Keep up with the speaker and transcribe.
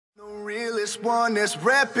this one is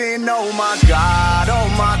reppin'. Oh my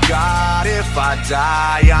God, if I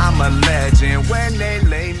die, I'm a legend when they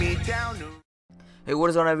lay me down. Hey,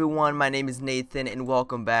 what is on, everyone? My name is Nathan and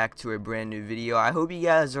welcome back to a brand new video. I hope you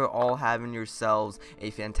guys are all having yourselves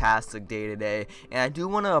a fantastic day today, and I do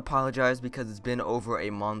want to apologize because it's been over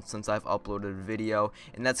a month since I've uploaded a video,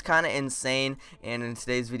 and that's kind of insane. And in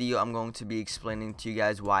today's video I'm going to be explaining to you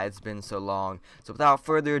guys why it's been so long. So without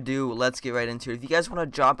further ado, let's get right into it. If you guys want to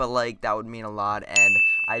drop a like, that would mean a lot. And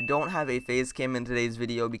I don't have a face cam in today's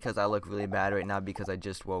video because I look really bad right now because I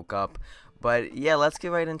just woke up. But yeah, let's get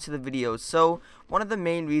right into the video. So one of the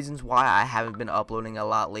main reasons why I haven't been uploading a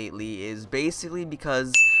lot lately is basically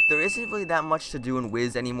because there isn't really that much to do in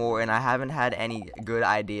Wiz anymore, and I haven't had any good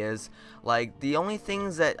ideas. Like, the only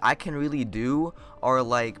things that I can really do are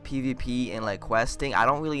like PvP and like questing. I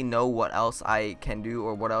don't really know what else I can do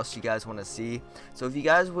or what else you guys want to see. So if you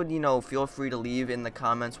guys would, feel free to leave in the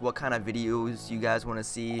comments what kind of videos you guys want to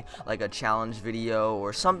see, like a challenge video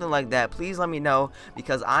or something like that. Please let me know,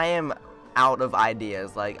 because I am out of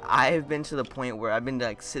ideas. Like, I have been to the point where I've been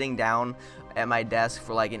like sitting down at my desk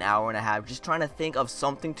for like an hour and a half just trying to think of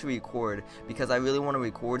something to record, because I really want to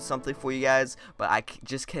record something for you guys, but I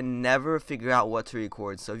just can never figure out what to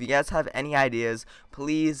record. So if you guys have any ideas,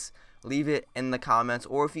 please leave it in the comments,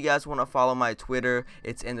 or if you guys want to follow my Twitter,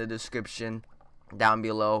 it's in the description down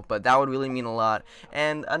below. But that would really mean a lot.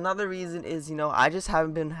 And another reason is, I just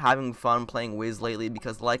haven't been having fun playing Wiz lately,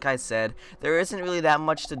 because like I said, there isn't really that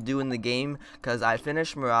much to do in the game, because I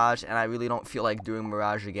finished Mirage and I really don't feel like doing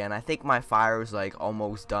Mirage again. I think my fire is like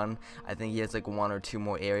almost done. I think he has like 1 or 2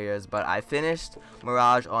 more areas, but I finished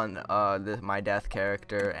Mirage on my death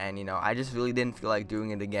character, and I just really didn't feel like doing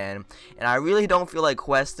it again. And I really don't feel like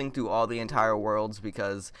questing through all the entire worlds,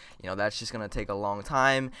 because that's just gonna take a long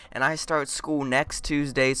time, and I start school next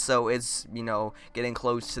Tuesday, so it's getting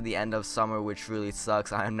close to the end of summer, which really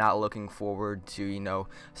sucks. I am not looking forward to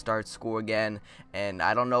start school again, and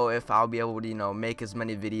I don't know if I'll be able to make as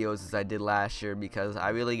many videos as I did last year, because I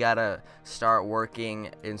really gotta start working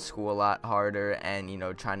in school a lot harder and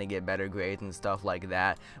trying to get better grades and stuff like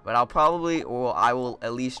that. But I will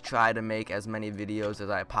at least try to make as many videos as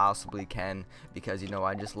I possibly can, because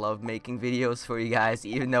I just love making videos for you guys,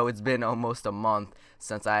 even though it's been almost a month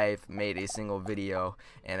since I've made a single video.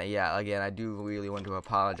 And yeah, again, I do really want to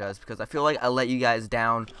apologize, because I feel like I let you guys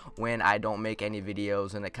down when I don't make any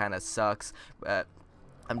videos, and it kind of sucks. But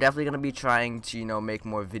I'm definitely gonna be trying to make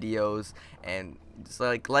more videos, and just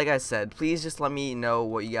like I said, please just let me know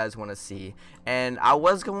what you guys want to see. And I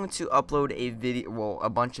was going to upload a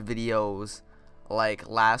bunch of videos like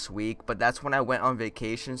last week, but that's when I went on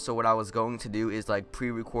vacation. So what I was going to do is like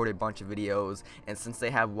pre-record a bunch of videos, and since they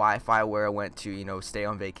have Wi-Fi where I went to stay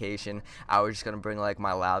on vacation, I was just gonna bring like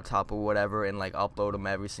my laptop or whatever and like upload them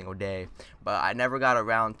every single day. But I never got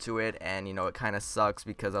around to it, and it kind of sucks,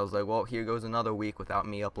 because I was like, well, here goes another week without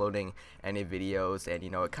me uploading any videos. And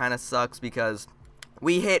it kind of sucks because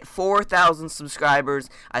we hit 4,000 subscribers,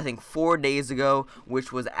 I think 4 days ago,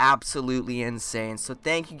 which was absolutely insane. So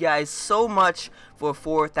thank you guys so much for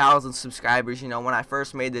 4,000 subscribers. When I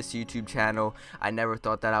first made this YouTube channel, I never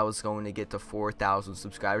thought that I was going to get to 4,000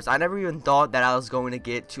 subscribers. I never even thought that I was going to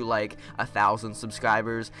get to like 1,000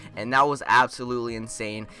 subscribers, and that was absolutely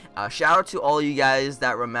insane. Shout out to all you guys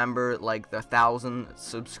that remember like the 1,000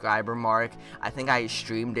 subscriber mark. I think I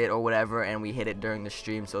streamed it or whatever, and we hit it during the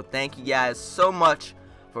stream. So thank you guys so much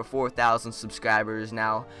for 4,000 subscribers.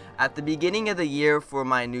 Now, at the beginning of the year, for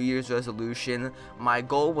my New Year's resolution, my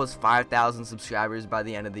goal was 5,000 subscribers by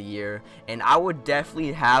the end of the year, and I would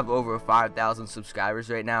definitely have over 5,000 subscribers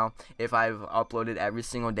right now if I've uploaded every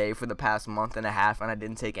single day for the past month and a half and I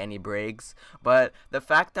didn't take any breaks. But the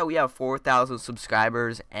fact that we have 4,000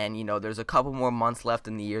 subscribers, and there's a couple more months left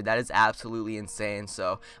in the year, that is absolutely insane.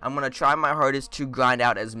 So I'm gonna try my hardest to grind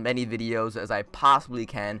out as many videos as I possibly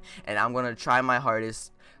can, and I'm gonna try my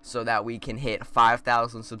hardest so that we can hit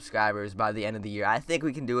 5,000 subscribers by the end of the year. I think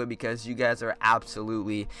we can do it, because you guys are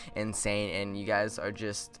absolutely insane, and you guys are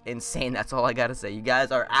just insane. That's all I gotta say. You guys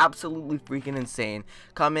are absolutely freaking insane,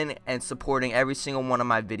 coming and supporting every single one of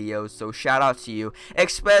my videos. So shout out to you,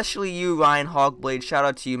 especially you, Ryan Hawkblade. Shout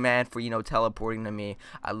out to you, man, for teleporting to me.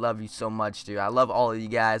 I love you so much, dude. I love all of you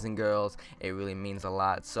guys and girls. It really means a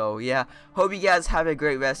lot. So yeah, hope you guys have a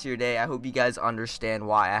great rest of your day. I hope you guys understand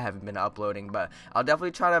why I haven't been uploading, but I'll definitely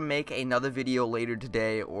try to make another video later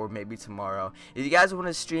today or maybe tomorrow. If you guys want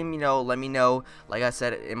to stream, let me know. Like I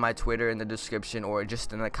said, in my Twitter in the description, or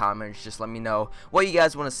just in the comments, just let me know what you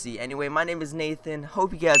guys want to see. Anyway, my name is Nathan.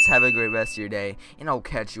 Hope you guys have a great rest of your day, and I'll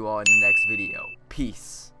catch you all in the next video.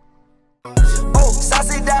 Peace. Oh,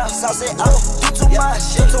 sauce it down, sauce it up. You too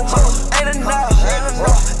much, ain't enough.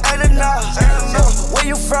 Where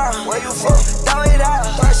you from? Throw it out.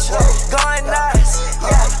 Going nuts.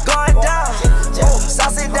 Yeah, going down.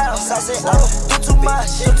 Sauce it down. Do too much.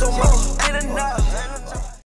 Ain't enough.